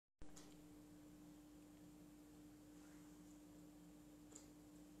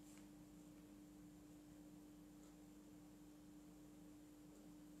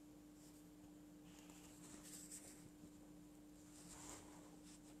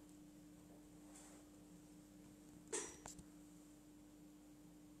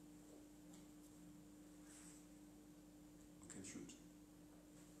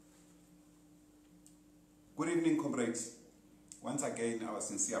Good evening, comrades. Once again, our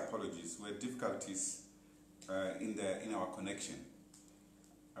sincere apologies. We had difficulties in our connection.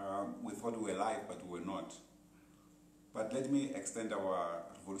 We thought we were live, but we were not. But let me extend our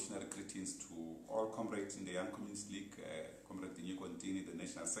revolutionary greetings to all comrades in the Young Communist League, Comrade Bunting, the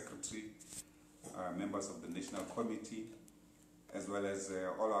National Secretary, members of the National Committee, as well as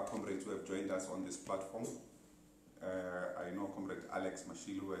all our comrades who have joined us on this platform. I know Comrade Alex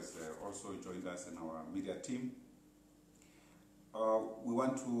Mashilu has also joined us in our media team. We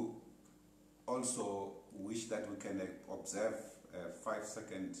want to also wish that we can observe a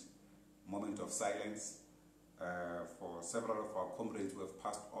 5-second moment of silence for several of our comrades who have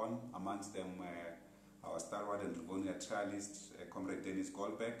passed on, amongst them our stalwart and Rivonia trialist, Comrade Dennis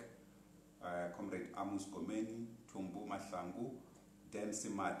Goldberg, Comrade Amos Gomeni, Tumbu Mahlangu, Den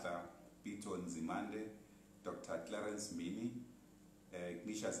Simatla, Pito Nzimande, Dr. Clarence Mini,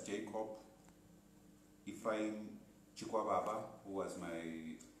 Ignatius Jacob, Ephraim Chikwababa, who was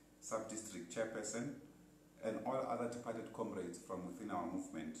my sub-district chairperson, and all other departed comrades from within our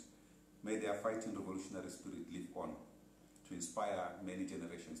movement. May their fighting revolutionary spirit live on to inspire many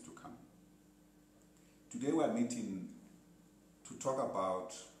generations to come. Today we are meeting to talk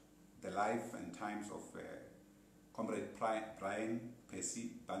about the life and times of Comrade Brian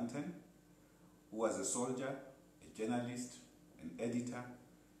Percy Bunting, who was a soldier, a journalist, an editor,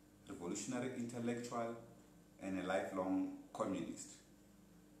 revolutionary intellectual, and a lifelong communist.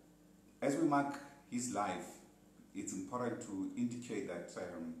 As we mark his life, it's important to indicate that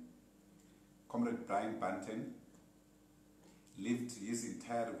Comrade Brian Bunting lived his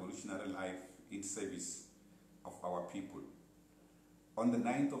entire revolutionary life in service of our people. On the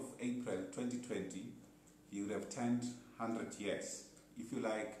 9th of April 2020, he would have turned 100 years. If you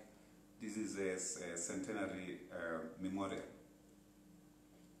like, this is a centenary memorial.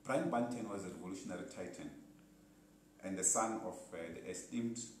 Brian Bunting was a revolutionary titan and the son of the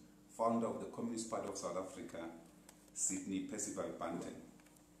esteemed founder of the Communist Party of South Africa, Sidney Percival Bunting,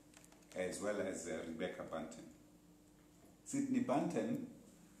 as well as Rebecca Bunting. Sidney Bunting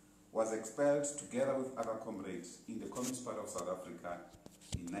was expelled together with other comrades in the Communist Party of South Africa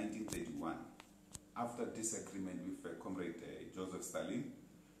in 1931 after disagreement with Comrade Joseph Stalin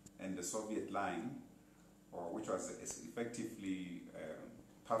and the Soviet line, which was effectively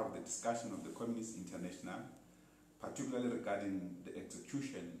part of the discussion of the Communist International, particularly regarding the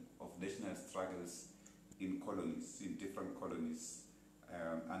execution of national struggles in colonies, in different colonies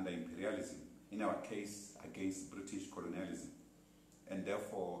under imperialism, in our case against British colonialism, and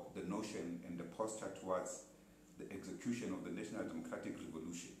therefore the notion and the posture towards the execution of the National Democratic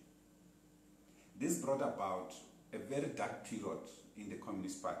Revolution. This brought about a very dark period in the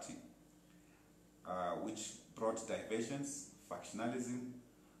Communist Party, which brought diversions, factionalism,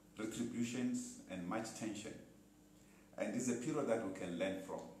 retributions, and much tension. And this is a period that we can learn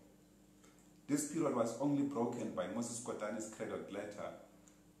from. This period was only broken by Moses Kotane's cradled letter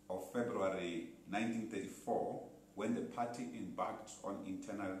of February 1934, when the party embarked on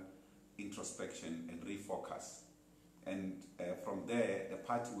internal introspection and refocus. And from there, the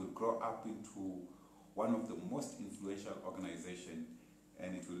party will grow up into one of the most influential organizations,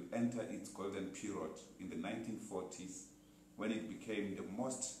 and it will enter its golden period in the 1940s, when it became the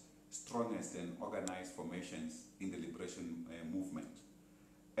most strongest and organized formations in the liberation movement,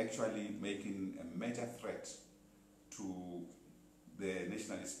 actually making a major threat to the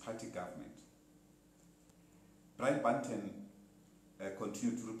Nationalist Party government. Brian Bunting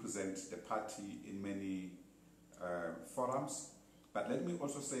continued to represent the party in many forums, but let me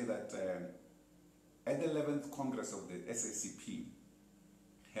also say that at the 11th Congress of the SACP,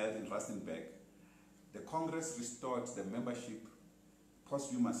 held in Rustenburg, the Congress restored the membership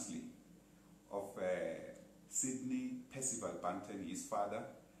posthumously of Sidney Percival Bunting, his father,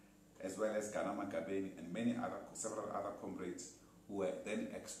 as well as Ganama Gabeni and several other comrades who were then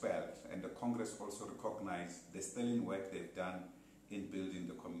expelled, and the Congress also recognized the sterling work they've done in building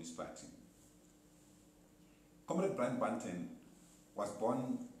the Communist Party. Comrade Brian Bunting was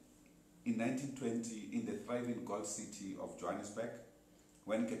born in 1920 in the thriving gold city of Johannesburg,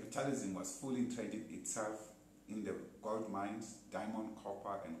 when capitalism was fully entrenched itself in the gold mines, diamond,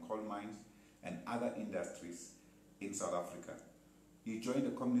 copper, and coal mines, and other industries in South Africa. He joined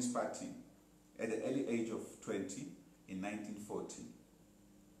the Communist Party at the early age of 20 in 1940.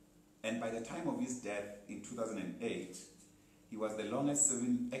 And by the time of his death in 2008, he was the longest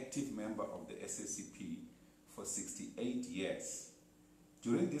serving active member of the SACP for 68 years.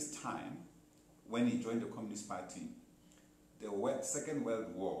 During this time, when he joined the Communist Party, the Second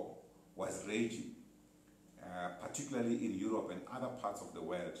World War was raging, particularly in Europe and other parts of the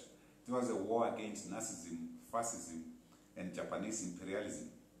world. There was a war against Nazism fascism and Japanese imperialism.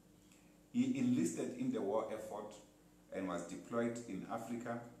 He enlisted in the war effort and was deployed in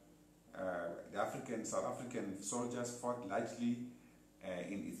Africa. South African soldiers fought largely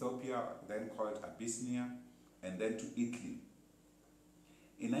in Ethiopia, then called Abyssinia, and then to Italy.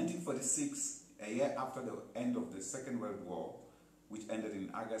 In 1946, a year after the end of the Second World War, which ended in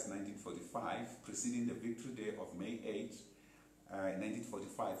August 1945, preceding the Victory Day of May 8,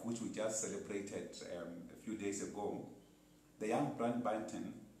 1945, which we just celebrated a few days ago, the young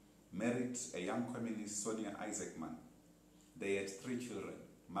Bunting married a young communist, Sonia Isaacman. They had 3 children,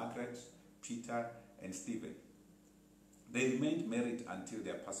 Margaret, Peter, and Stephen. They remained married until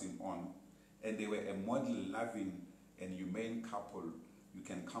their passing on, and they were a model, loving, and humane couple you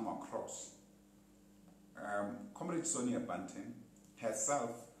can come across. Comrade Sonia Bunting,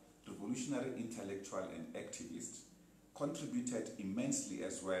 herself revolutionary intellectual and activist, contributed immensely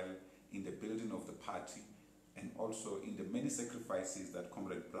as well in the building of the party and also in the many sacrifices that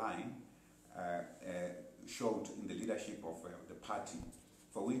Comrade Brian showed in the leadership of the party,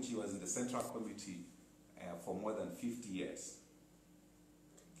 for which he was in the Central Committee for more than 50 years.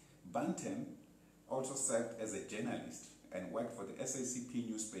 Bunting also served as a journalist and worked for the SACP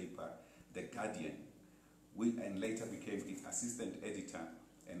newspaper, The Guardian, and later became its assistant editor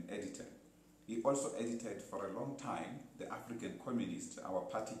and editor. He also edited for a long time the African Communist, our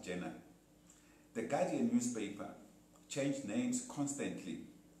party journal. The Guardian newspaper changed names constantly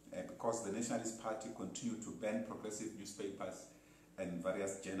because the Nationalist Party continued to ban progressive newspapers and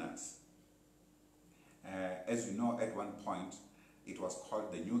various journals. As you know, at one point, it was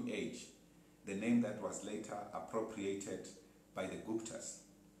called the New Age, the name that was later appropriated by the Guptas.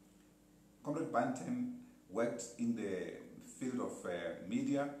 Comrade Bunting worked in the field of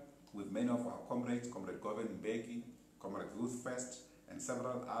media with many of our comrades, Comrade Govan Mbeki, Comrade Ruth First, and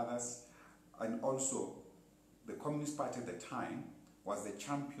several others. And also, the Communist Party at the time was the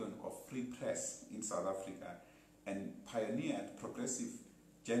champion of free press in South Africa and pioneered progressive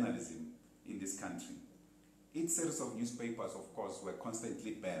journalism in this country. Each series of newspapers, of course, were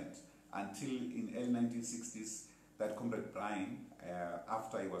constantly banned until in early 1960s that Comrade Brian,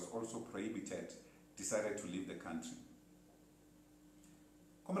 after he was also prohibited, decided to leave the country.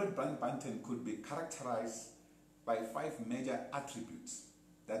 Comrade Brian Bunting could be characterized by 5 major attributes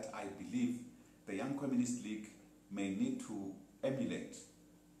that I believe the Young Communist League may need to emulate.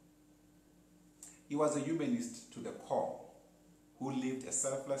 He was a humanist to the core, who lived a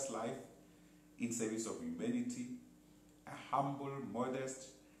selfless life in service of humanity, a humble, modest,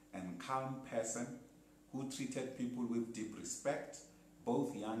 and calm person who treated people with deep respect,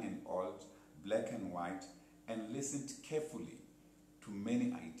 both young and old, black and white, and listened carefully to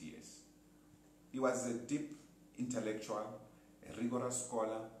many ideas. He was a deep intellectual, a rigorous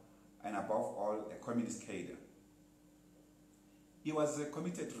scholar, and above all, a communist cadre. He was a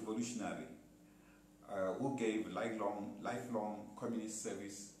committed revolutionary who gave lifelong communist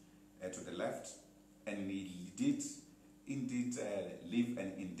service to the left, and he did indeed leave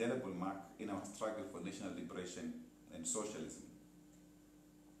an indelible mark in our struggle for national liberation and socialism.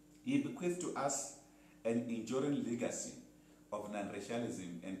 He bequeathed to us an enduring legacy of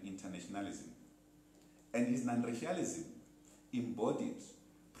non-racialism and internationalism. And his non-racialism embodied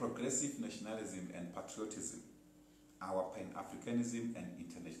progressive nationalism and patriotism, our Pan-Africanism and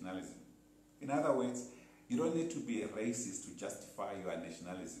internationalism. In other words, you don't need to be a racist to justify your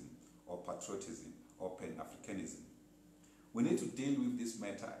nationalism or patriotism or Pan-Africanism. We need to deal with this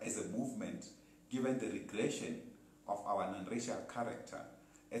matter as a movement, given the regression of our non-racial character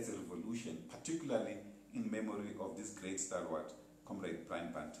as a revolution, particularly in memory of this great stalwart, Comrade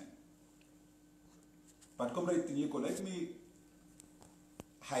Brian Bunting. But Comrade Tinyiko, let me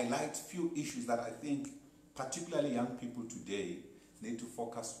highlight few issues that I think particularly young people today need to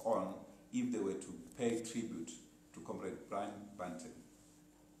focus on if they were to pay tribute to Comrade Brian Bunting.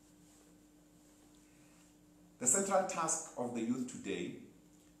 The central task of the youth today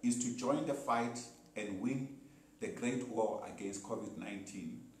is to join the fight and win the great war against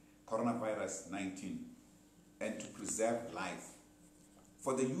COVID-19, coronavirus 19, and to preserve life.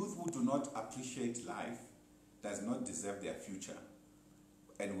 For the youth who do not appreciate life does not deserve their future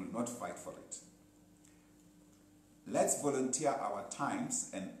and will not fight for it. Let's volunteer our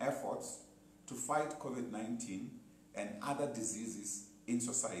times and efforts to fight COVID-19 and other diseases in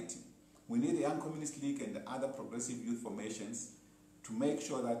society. We need the Young Communist League and the other progressive youth formations to make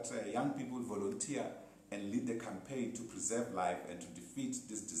sure that young people volunteer and lead the campaign to preserve life and to defeat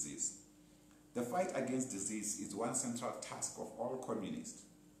this disease. The fight against disease is one central task of all communists.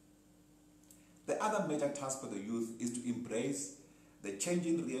 The other major task for the youth is to embrace the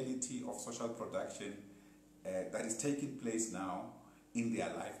changing reality of social production that is taking place now in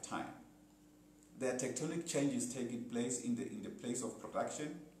their lifetime. There are tectonic changes taking place in the place of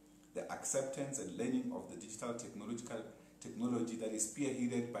production, the acceptance and learning of the digital technology that is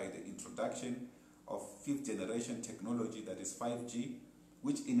spearheaded by the introduction of fifth generation technology, that is 5G,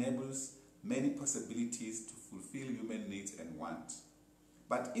 which enables many possibilities to fulfill human needs and wants.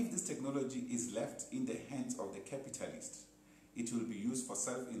 But if this technology is left in the hands of the capitalist, it will be used for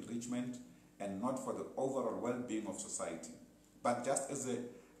self-enrichment and not for the overall well-being of society, but just as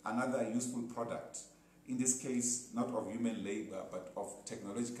another useful product, in this case not of human labor but of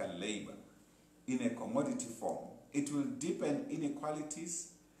technological labor, in a commodity form. It will deepen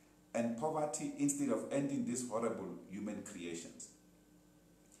inequalities and poverty instead of ending these horrible human creations.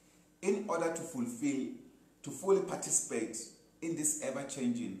 In order to fully participate in this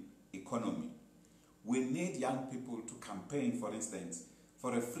ever-changing economy, we need young people to campaign, for instance,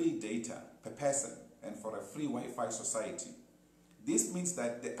 for a free data per person and for a free Wi-Fi society. This means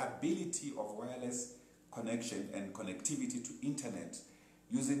that the ability of wireless connection and connectivity to internet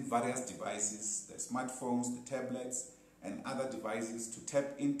using various devices, the smartphones, the tablets, and other devices to tap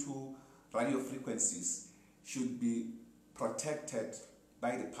into radio frequencies should be protected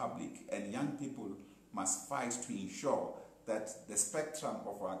by the public, and young people must fight to ensure that the spectrum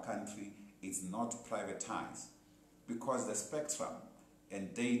of our country is not privatized, because the spectrum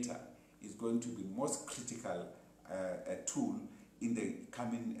and data is going to be most critical tool in the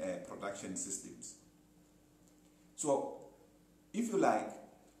coming production systems. So, if you like,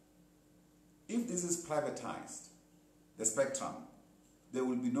 if this is privatized, the spectrum, there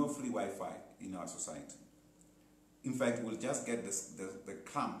will be no free Wi-Fi in our society. In fact, we'll just get the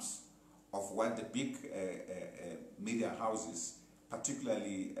crumbs of what the big media houses,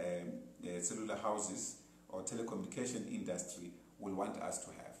 particularly cellular houses or telecommunication industry, will want us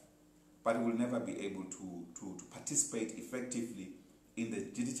to have. But we will never be able to participate effectively in the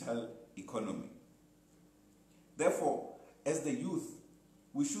digital economy. Therefore, as the youth,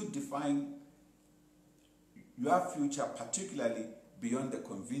 we should define your future particularly beyond the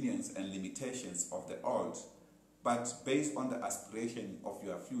convenience and limitations of the old, but based on the aspiration of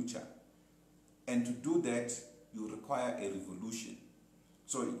your future. And to do that, you require a revolution.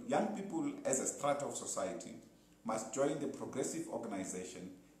 So young people as a strata of society must join the progressive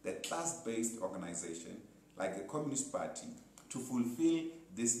organization, the class-based organization, like the Communist Party, to fulfill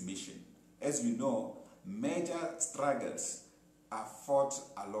this mission. As you know, major struggles are fought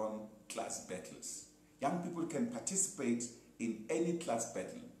along class battles. Young people can participate in any class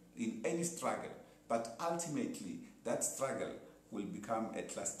battle, in any struggle, but ultimately that struggle will become a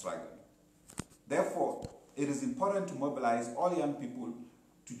class struggle. Therefore, it is important to mobilize all young people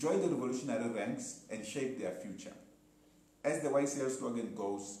to join the revolutionary ranks and shape their future. As the YCL slogan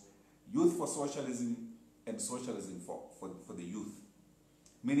goes, youth for socialism and socialism for the youth,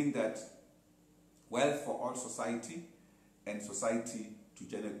 meaning that wealth for all society and society to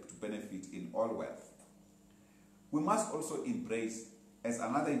benefit in all wealth. We must also embrace, as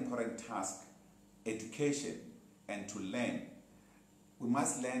another important task, education and to learn. We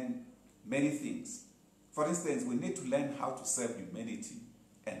must learn many things. For instance, we need to learn how to serve humanity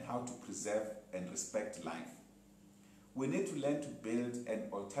and how to preserve and respect life. We need to learn to build an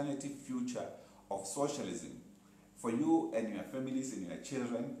alternative future of socialism for you and your families and your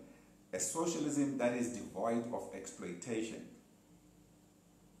children, a socialism that is devoid of exploitation.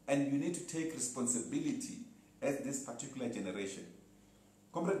 And you need to take responsibility as this particular generation.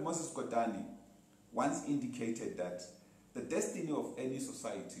 Comrade Moses Kotane once indicated that the destiny of any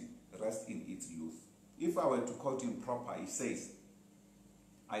society rests in its youth. If I were to quote him proper, he says,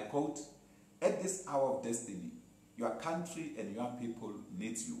 I quote, "At this hour of destiny, your country and your people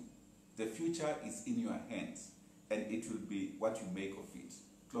needs you. The future is in your hands, and it will be what you make of it."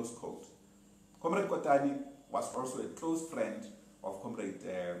 Close quote. Comrade Kotane was also a close friend of Comrade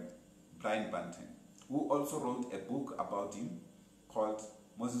Brian Bunting, who also wrote a book about him called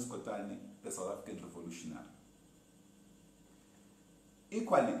Moses Kotane, the South African Revolutionary.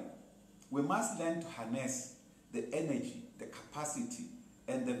 Equally, we must learn to harness the energy, the capacity,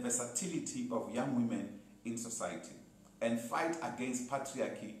 and the versatility of young women in society and fight against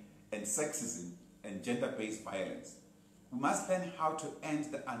patriarchy and sexism and gender-based violence. We must learn how to end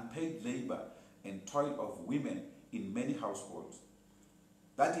the unpaid labor and toil of women in many households.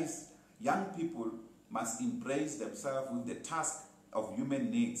 That is, young people must embrace themselves with the task of human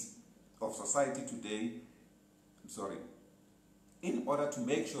needs of society today, in order to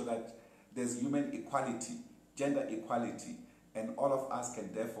make sure that there's human equality, gender equality, and all of us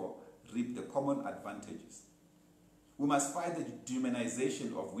can therefore reap the common advantages. We must fight the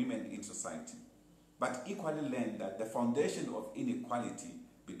dehumanization of women in society. but equally learned that the foundation of inequality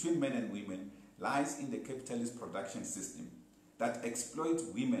between men and women lies in the capitalist production system that exploits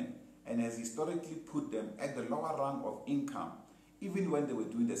women and has historically put them at the lower rung of income, even when they were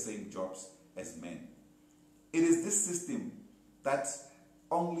doing the same jobs as men. It is this system that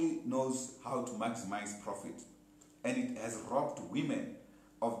only knows how to maximize profit, and it has robbed women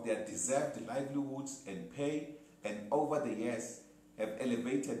of their deserved livelihoods and pay, and over the years have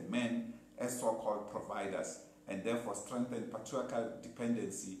elevated men as so-called providers and therefore strengthened patriarchal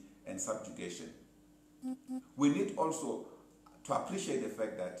dependency and subjugation. We need also to appreciate the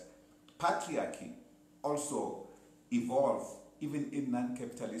fact that patriarchy also evolves even in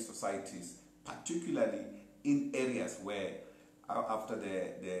non-capitalist societies, particularly in areas where after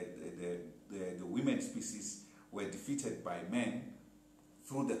the women species were defeated by men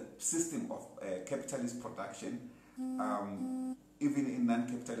through the system of capitalist production. Even in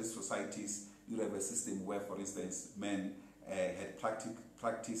non-capitalist societies, you have a system where, for instance, men had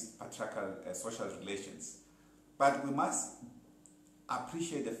practiced patriarchal social relations. But we must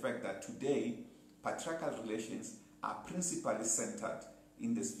appreciate the fact that today, patriarchal relations are principally centered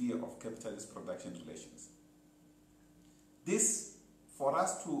in the sphere of capitalist production relations. This, for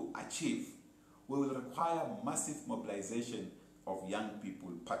us to achieve, will require massive mobilization of young people,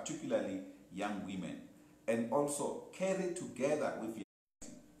 particularly young women, and also carried together with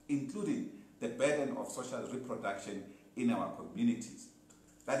young, including the burden of social reproduction in our communities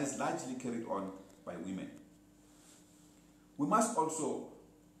that is largely carried on by women. We must also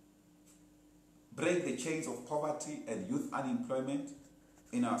break the chains of poverty and youth unemployment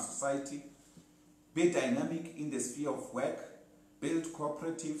in our society, be dynamic in the sphere of work, build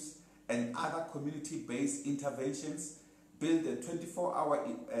cooperatives and other community-based interventions, build a 24-hour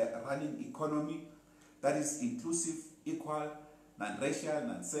running economy that is inclusive, equal, non-racial,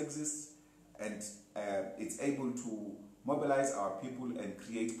 non-sexist, and it's able to mobilize our people and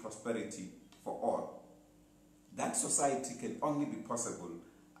create prosperity for all. That society can only be possible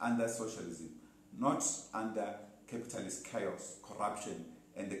under socialism, not under capitalist chaos, corruption,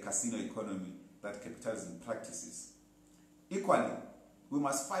 and the casino economy that capitalism practices. Equally, we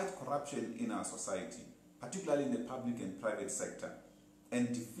must fight corruption in our society, particularly in the public and private sector, and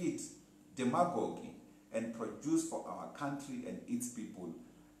defeat demagoguery and produce for our country and its people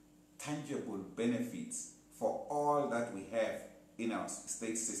tangible benefits for all that we have in our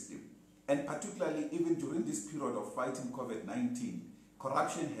state system. And particularly even during this period of fighting COVID-19,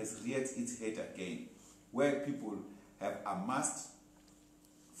 corruption has reared its head again, where people have amassed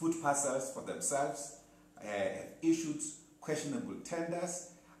food parcels for themselves, have issued questionable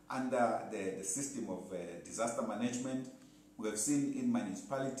tenders under the system of disaster management. We have seen in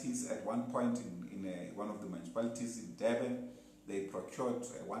municipalities at one point in one of the municipalities in Durban, they procured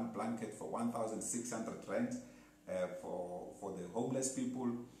one blanket for 1,600 rand for the homeless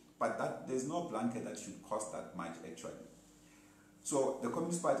people, but there's no blanket that should cost that much actually. So the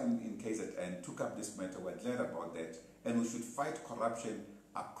Communist Party in KZN took up this matter. We're glad about that, and we should fight corruption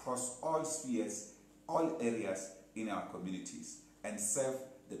across all spheres, all areas in our communities, and serve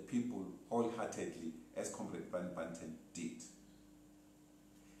the people wholeheartedly as Comrade Bunting did.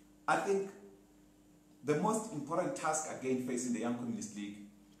 I think the most important task again facing the Young Communist League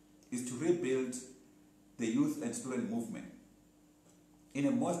is to rebuild the youth and student movement in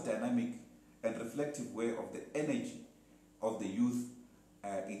a most dynamic and reflective way of the energy of the youth,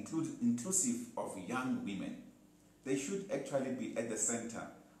 inclusive of young women. They should actually be at the center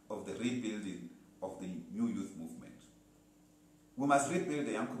of the rebuilding of the new youth movement. We must rebuild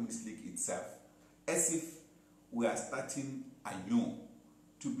the Young Communist League itself as if we are starting anew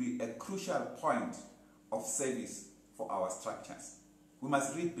to be a crucial point of service for our structures. We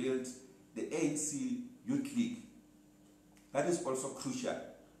must rebuild the ANC Youth League. That is also crucial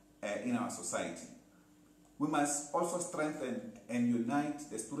in our society. We must also strengthen and unite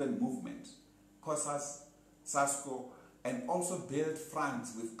the student movement, COSAS, SASCO, and also build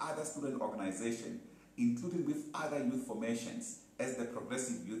fronts with other student organizations, including with other youth formations as the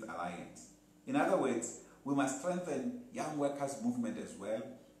Progressive Youth Alliance. In other words, we must strengthen young workers' movement as well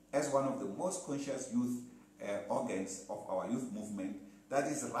as one of the most conscious youth organs of our youth movement that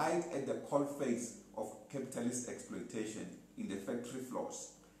is right at the coalface of capitalist exploitation in the factory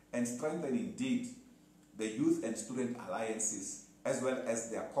floors, and strengthen indeed the youth and student alliances as well as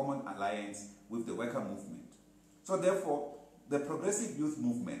their common alliance with the worker movement. So therefore, the progressive youth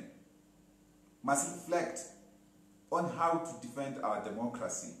movement must reflect on how to defend our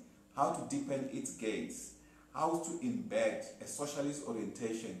democracy, how to deepen its gains, how to embed a socialist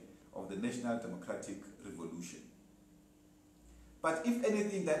orientation of the national democratic revolution. But if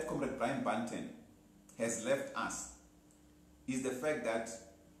anything that Comrade Brian Bunting has left us is the fact that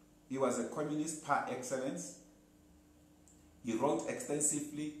he was a communist par excellence. He wrote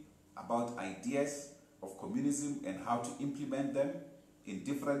extensively about ideas of communism and how to implement them in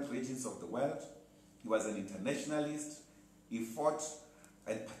different regions of the world. He was an internationalist. He fought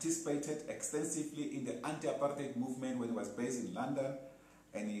and participated extensively in the anti-apartheid movement when he was based in London,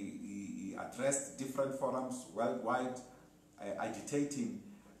 and he addressed different forums worldwide, agitating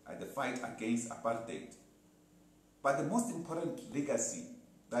the fight against apartheid. But the most important legacy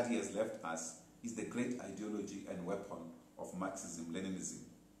that he has left us is the great ideology and weapon of Marxism-Leninism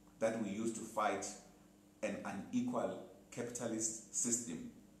that we use to fight an unequal capitalist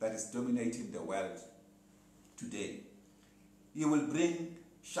system that is dominating the world today. He will bring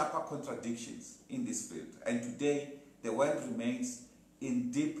sharper contradictions in this field, and today the world remains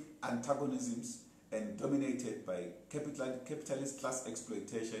in deep antagonisms and dominated by capitalist class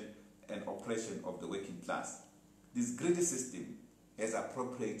exploitation and oppression of the working class. This greedy system has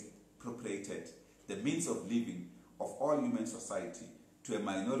appropriated the means of living of all human society to a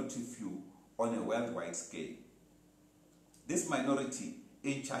minority few on a worldwide scale. This minority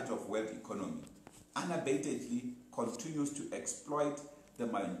in charge of world economy unabatedly continues to exploit the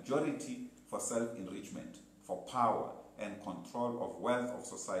majority for self-enrichment, for power and control of wealth of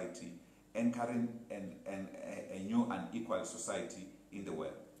society, anchoring a new unequal society in the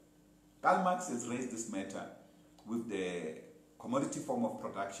world. Karl Marx has raised this matter with the commodity form of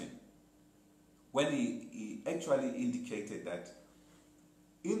production, when he actually indicated that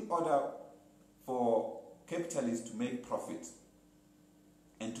in order for capitalists to make profit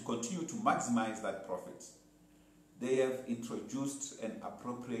and to continue to maximize that profit, they have introduced and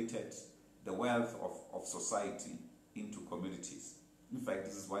appropriated the wealth of society into commodities. In fact,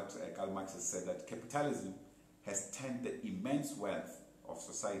 this is what Karl Marx has said, that capitalism has turned the immense wealth of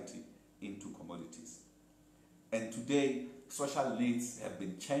society into commodities. And today, social needs have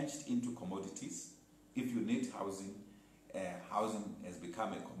been changed into commodities. If you need housing, housing has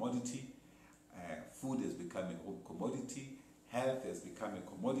become a commodity, food has become a commodity, health has become a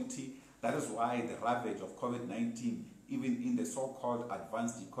commodity. That is why the ravage of COVID-19, even in the so-called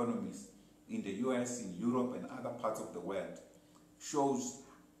advanced economies in the US, in Europe, and other parts of the world, shows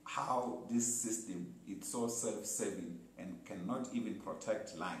how this system is so self-serving and cannot even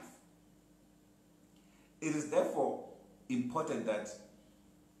protect life. It is therefore important that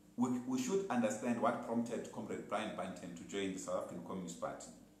we should understand what prompted Comrade Brian Bunting to join the South African Communist Party,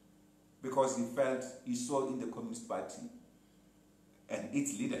 because he saw in the Communist Party and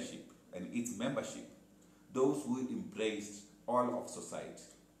its leadership and its membership those who embraced all of society,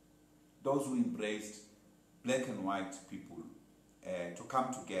 those who embraced black and white people to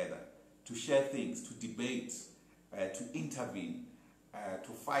come together, to share things, to debate, to intervene,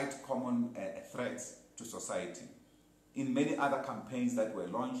 to fight common threats to society. In many other campaigns that were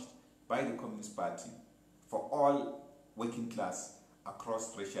launched by the Communist Party for all working class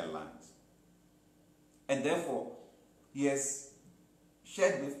across racial lines. And therefore, he has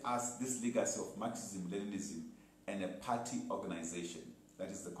shared with us this legacy of Marxism-Leninism and a party organization, that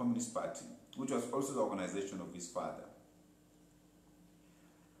is the Communist Party, which was also the organization of his father.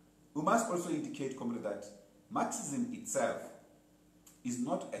 We must also indicate, comrade, that Marxism itself is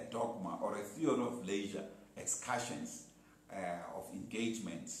not a dogma or a theory of leisure, excursions, of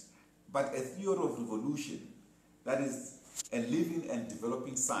engagements, but a theory of revolution that is a living and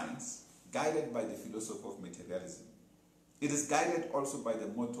developing science guided by the philosophy of materialism. It is guided also by the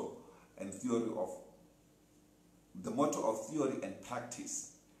motto and theory of theory and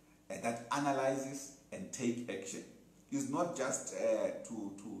practice that analyzes and take action. It's not just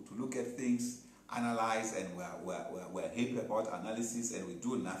to look at things, analyze, and we're happy about analysis and we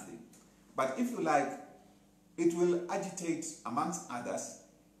do nothing. But if you like, it will agitate, amongst others,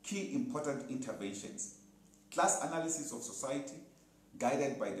 key important interventions. Class analysis of society,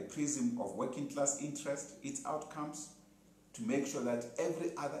 guided by the prism of working class interest, its outcomes, to make sure that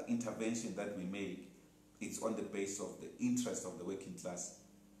every other intervention that we make is on the basis of the interest of the working class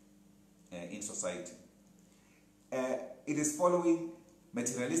in society. It is following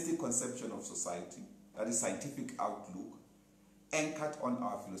materialistic conception of society, that is scientific outlook, anchored on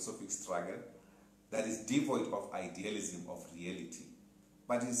our philosophic struggle, that is devoid of idealism of reality,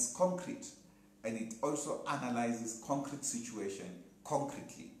 but is concrete, and it also analyzes concrete situation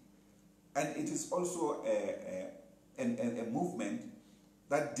concretely. And it is also a movement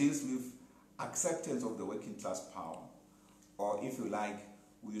that deals with acceptance of the working class power, or if you like,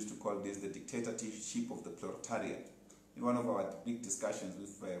 we used to call this the dictatorship of the proletariat. In one of our big discussions with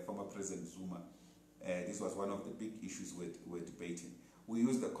former President Zuma, this was one of the big issues we're debating. we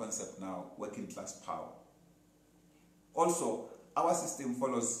use the concept now, working class power. Also, our system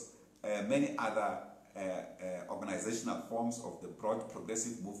follows many other organizational forms of the broad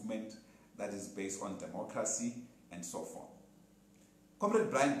progressive movement that is based on democracy and so forth.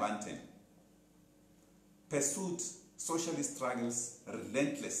 Comrade Brian Bunting pursued socialist struggles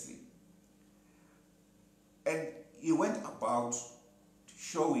relentlessly, and he went about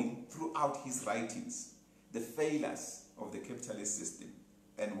showing throughout his writings the failures of the capitalist system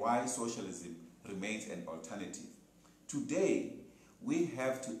and why socialism remains an alternative. Today, we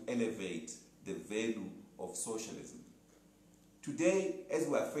have to elevate the value of socialism. Today, as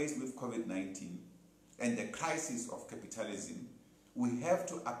we are faced with COVID-19 and the crisis of capitalism, we have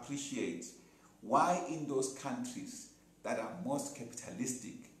to appreciate why in those countries that are most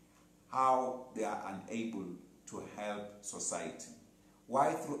capitalistic, how they are unable to help society.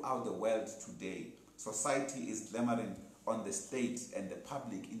 Why throughout the world today, society is clamoring on the state and the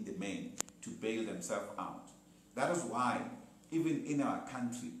public in the main to bail themselves out. That is why, even in our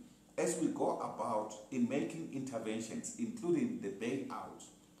country, as we go about in making interventions, including the bailout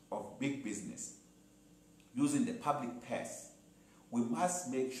of big business, using the public purse, we must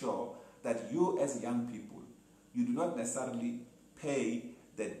make sure that you as young people, you do not necessarily pay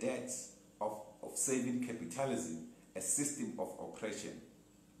the debts of saving capitalism, a system of oppression,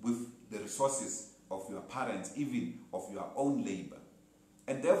 with the resources of your parents, even of your own labor.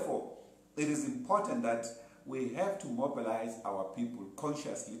 And therefore, it is important that we have to mobilize our people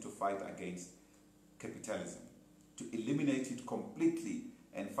consciously to fight against capitalism, to eliminate it completely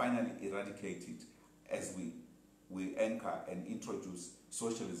and finally eradicate it as we anchor and introduce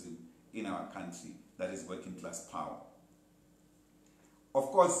socialism in our country, that is working class power. Of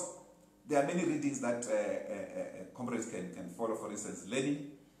course, there are many readings that comrades can follow. For instance,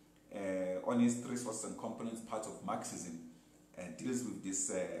 Lenin, on his three sources and components, part of Marxism, deals with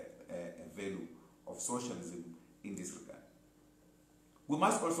this value of socialism in this regard. We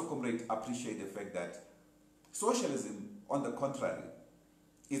must also, comrade, appreciate the fact that socialism, on the contrary,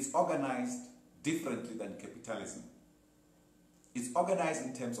 is organized differently than capitalism. It's organized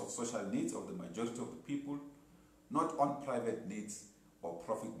in terms of social needs of the majority of the people, not on private needs or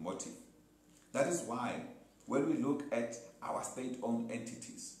profit motive. That is why when we look at our state-owned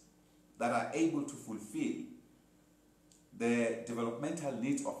entities that are able to fulfill the developmental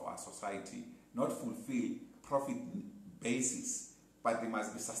needs of our society, not fulfill profit basis, but they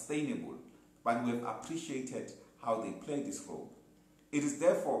must be sustainable. But we have appreciated how they play this role. It is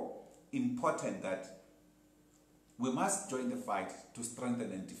therefore important that we must join the fight to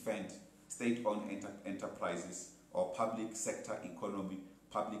strengthen and defend state-owned enterprises or public sector economy,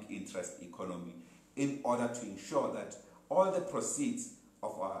 public interest economy, in order to ensure that all the proceeds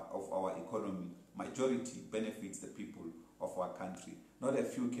of our economy, majority benefits the people of our country, not a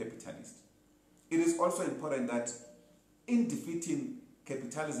few capitalists. It is also important that in defeating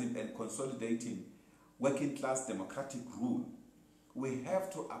capitalism and consolidating working class democratic rule, we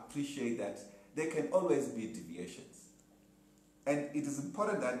have to appreciate that there can always be deviations. And it is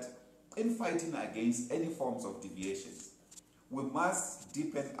important that in fighting against any forms of deviations, we must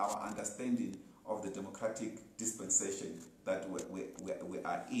deepen our understanding of the democratic dispensation that we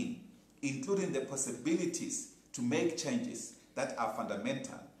are in, including the possibilities to make changes that are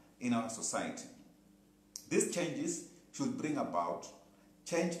fundamental in our society. These changes should bring about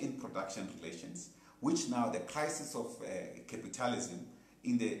change in production relations, which now the crisis of capitalism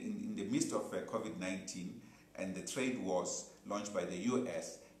in the midst of COVID-19 and the trade wars launched by the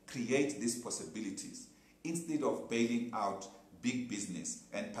US create these possibilities. Instead of bailing out big business,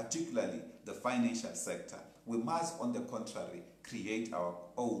 and particularly the financial sector, we must, on the contrary, create our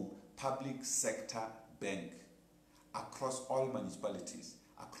own public sector bank across all municipalities,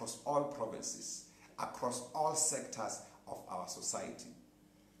 across all provinces, across all sectors of our society.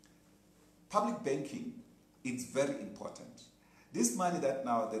 Public banking is very important. This money that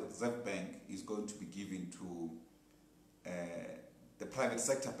now the Reserve Bank is going to be giving to the private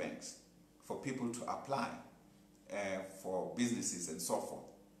sector banks for people to apply for businesses and so forth.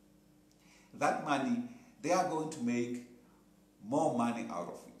 That money, they are going to make more money out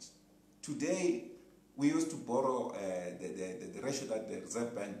of it. Today, we used to borrow, the ratio that the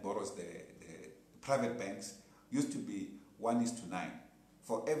Reserve Bank borrows the private banks used to be 1:9.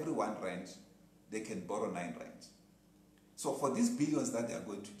 For every R1, they can borrow 9 rands. So for these billions that they are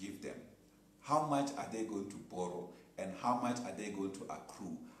going to give them, how much are they going to borrow and how much are they going to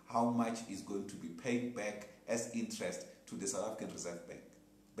accrue? How much is going to be paid back as interest to the South African Reserve Bank,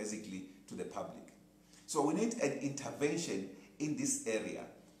 basically to the public? So we need an intervention in this area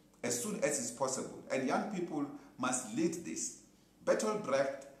as soon as it's possible. And young people must lead this. Bertolt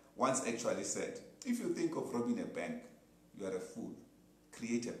Brecht once actually said, if you think of robbing a bank, you are a fool.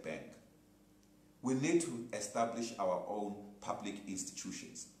 Create a bank. We need to establish our own public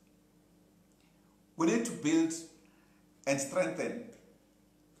institutions. We need to build and strengthen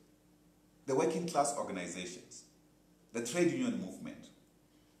the working class organizations, the trade union movement.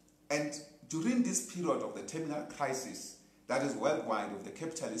 And during this period of the terminal crisis that is worldwide of the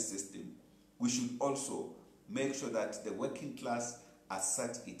capitalist system, we should also make sure that the working class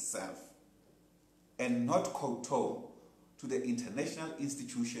assert itself and not kowtow to the international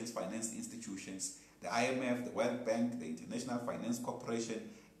institutions, finance institutions, the IMF, the World Bank, the International Finance Corporation,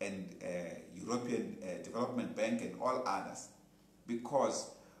 and European Development Bank, and all others,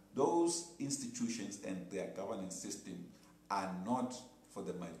 because those institutions and their governance system are not for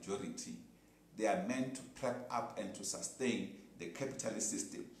the majority. They are meant to prep up and to sustain the capitalist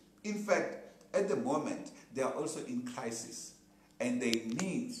system. In fact, at the moment, they are also in crisis, and they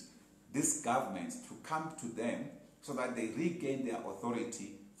need these governments to come to them so that they regain their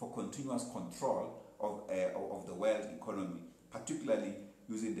authority for continuous control of the world economy, particularly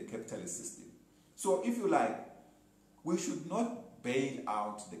using the capitalist system. So if you like, we should not bail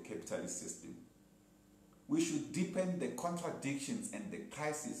out the capitalist system. We should deepen the contradictions and the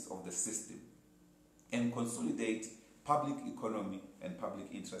crisis of the system and consolidate public economy and public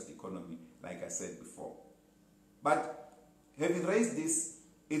interest economy, like I said before. But having raised this,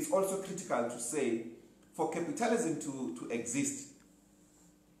 it's also critical to say, for capitalism to exist,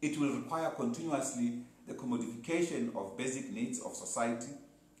 it will require continuously the commodification of basic needs of society,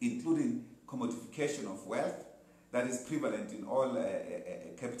 including commodification of wealth that is prevalent in all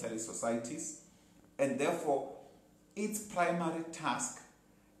capitalist societies. And therefore, its primary task,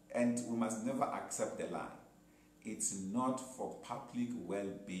 and we must never accept the lie, it's not for public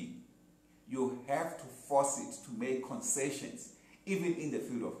well-being. You have to force it to make concessions, even in the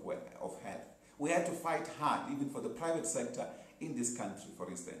field of health. We had to fight hard, even for the private sector in this country, for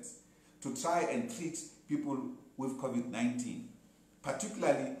instance, to try and treat people with COVID-19,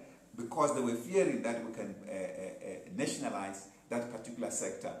 particularly because they were fearing that we can nationalize that particular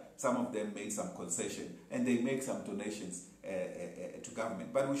sector. Some of them made some concession, and they make some donations to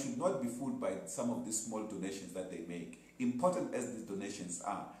government. But we should not be fooled by some of these small donations that they make, important as these donations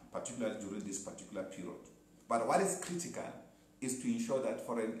are, particularly during this particular period. But what is critical is to ensure that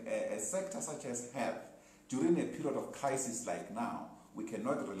for a sector such as health, during a period of crisis like now, we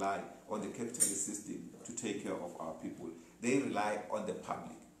cannot rely on the capitalist system to take care of our people. They rely on the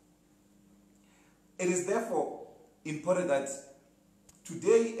public. It is therefore important that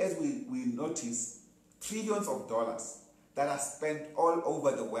today, as we notice, trillions of dollars that are spent all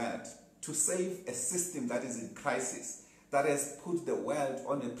over the world to save a system that is in crisis, that has put the world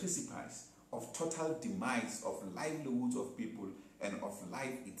on a precipice of total demise of livelihoods of people and of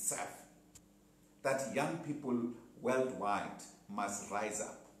life itself, that young people worldwide must rise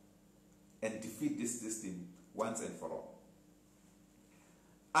up and defeat this system once and for all.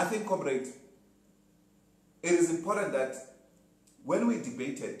 I think, comrade, it is important that when we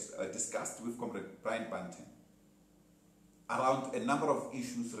discussed with Comrade Brian Bunting around a number of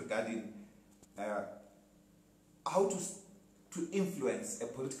issues regarding how to influence a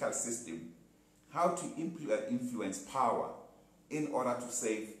political system, how to influence power in order to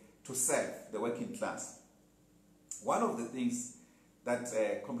serve the working class. One of the things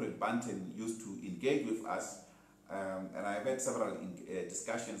that Comrade Bunting used to engage with us, and I've had several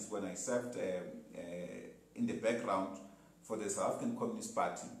discussions when I served in the background for the South African Communist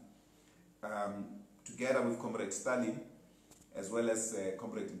Party, together with Comrade Stalin, as well as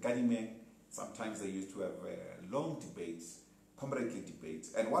Comrade Nkadime. Sometimes they used to have long debates, comradely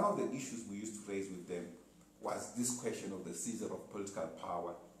debates. And one of the issues we used to raise with them was this question of the seizure of political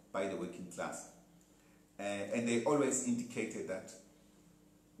power by the working class. And they always indicated that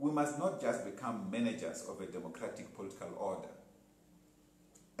we must not just become managers of a democratic political order,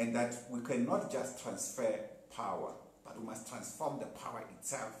 and that we cannot just transfer power, but we must transform the power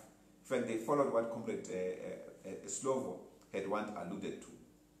itself. In fact, they followed what Comrade Slovo had once alluded to.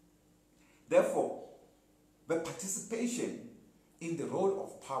 Therefore, the participation in the role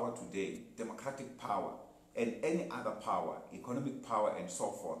of power today, democratic power, and any other power, economic power and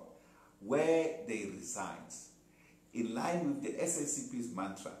so forth, where they reside, in line with the SACP's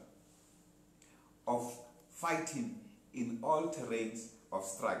mantra of fighting in all terrains of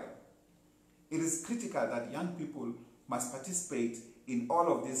struggle. It is critical that young people must participate in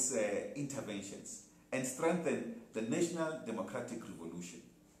all of these interventions and strengthen the national democratic revolution.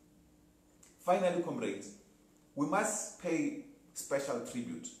 Finally, comrades, we must pay special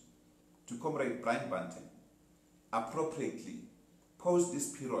tribute to Comrade Brian Bunting appropriately post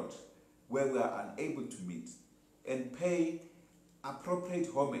this period where we are unable to meet and pay appropriate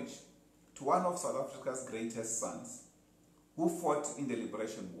homage to one of South Africa's greatest sons, who fought in the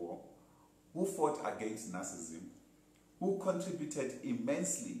Liberation War, who fought against Nazism, who contributed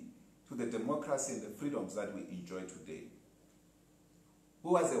immensely to the democracy and the freedoms that we enjoy today,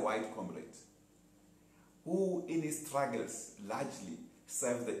 who was a white comrade, who in his struggles largely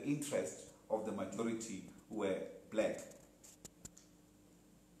served the interest of the majority who were black.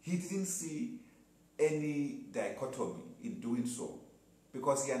 He didn't see any dichotomy in doing so,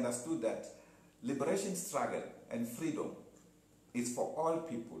 because he understood that liberation struggle and freedom is for all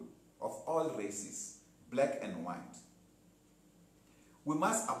people of all races, black and white. We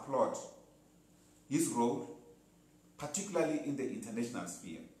must applaud his role, particularly in the international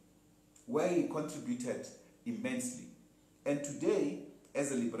sphere, where he contributed immensely. And today,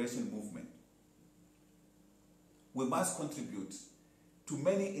 as a liberation movement, we must contribute to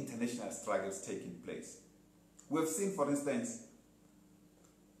many international struggles taking place. We have seen, for instance,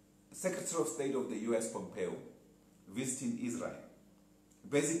 Secretary of State of the US Pompeo visiting Israel,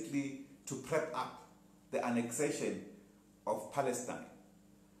 basically to prep up the annexation of Palestine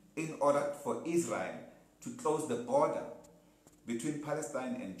in order for Israel to close the border between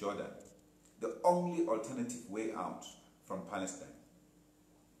Palestine and Jordan, the only alternative way out from Palestine.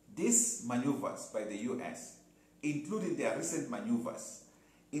 These maneuvers by the US, including their recent maneuvers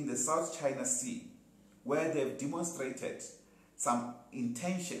in the South China Sea, where they've demonstrated some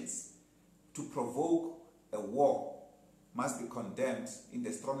intentions to provoke a war, must be condemned in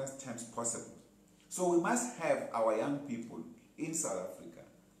the strongest terms possible. So we must have our young people in South Africa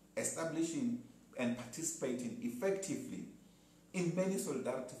establishing and participating effectively in many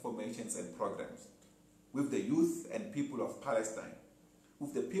solidarity formations and programs with the youth and people of Palestine,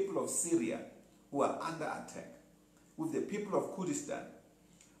 with the people of Syria who are under attack, with the people of Kurdistan,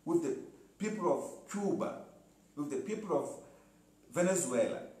 with the people of Cuba, with the people of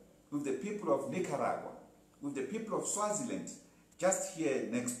Venezuela, with the people of Nicaragua, with the people of Swaziland, just here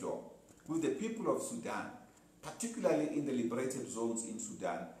next door, with the people of Sudan, particularly in the liberated zones in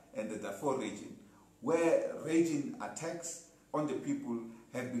Sudan and the Darfur region, where raging attacks on the people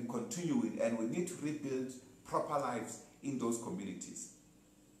have been continuing, and we need to rebuild proper lives in those communities.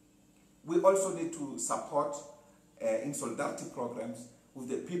 We also need to support in solidarity programs with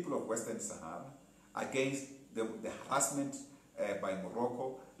the people of Western Sahara against the harassment by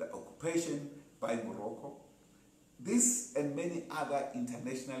Morocco, the occupation by Morocco. This and many other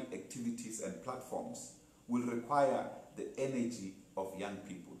international activities and platforms will require the energy of young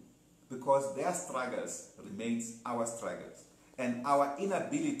people, because their struggles remains our struggles, and our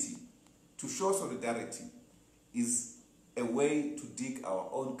inability to show solidarity is a way to dig our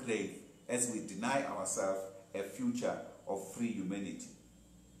own grave as we deny ourselves a future of free humanity.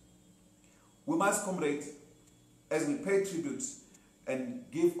 We must, comrade, as we pay tribute and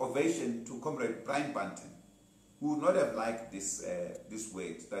give ovation to Comrade Brian Bunting, who would not have liked this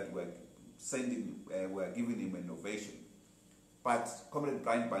weight that we're giving him an ovation. But Comrade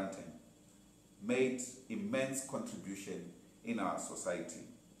Brian Bunting made immense contribution in our society.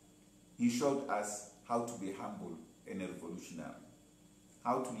 He showed us how to be humble and a revolutionary,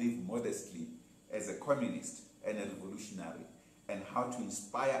 how to live modestly as a communist and a revolutionary, and how to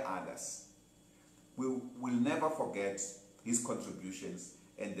inspire others. We will never forget his contributions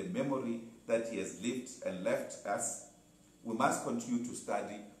and the memory that he has lived and left us. We must continue to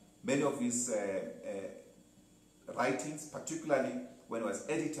study many of his writings, particularly when he was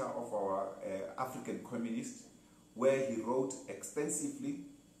editor of our African Communist, where he wrote extensively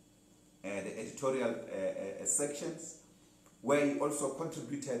the editorial sections, where he also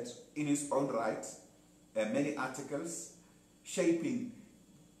contributed in his own right many articles shaping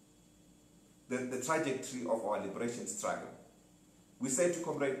the trajectory of our liberation struggle. We say to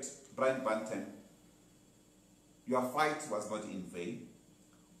Comrade Brian Bunting, your fight was not in vain.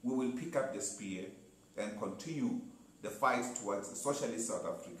 We will pick up the spear and continue the fight towards a socialist South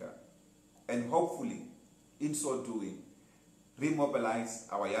Africa, and hopefully, in so doing, remobilize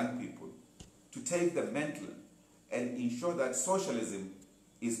our young people to take the mantle and ensure that socialism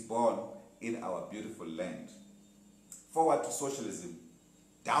is born in our beautiful land. Forward to socialism,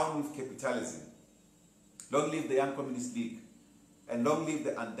 down with capitalism. Long live the Young Communist League, and long live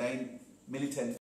the undying militant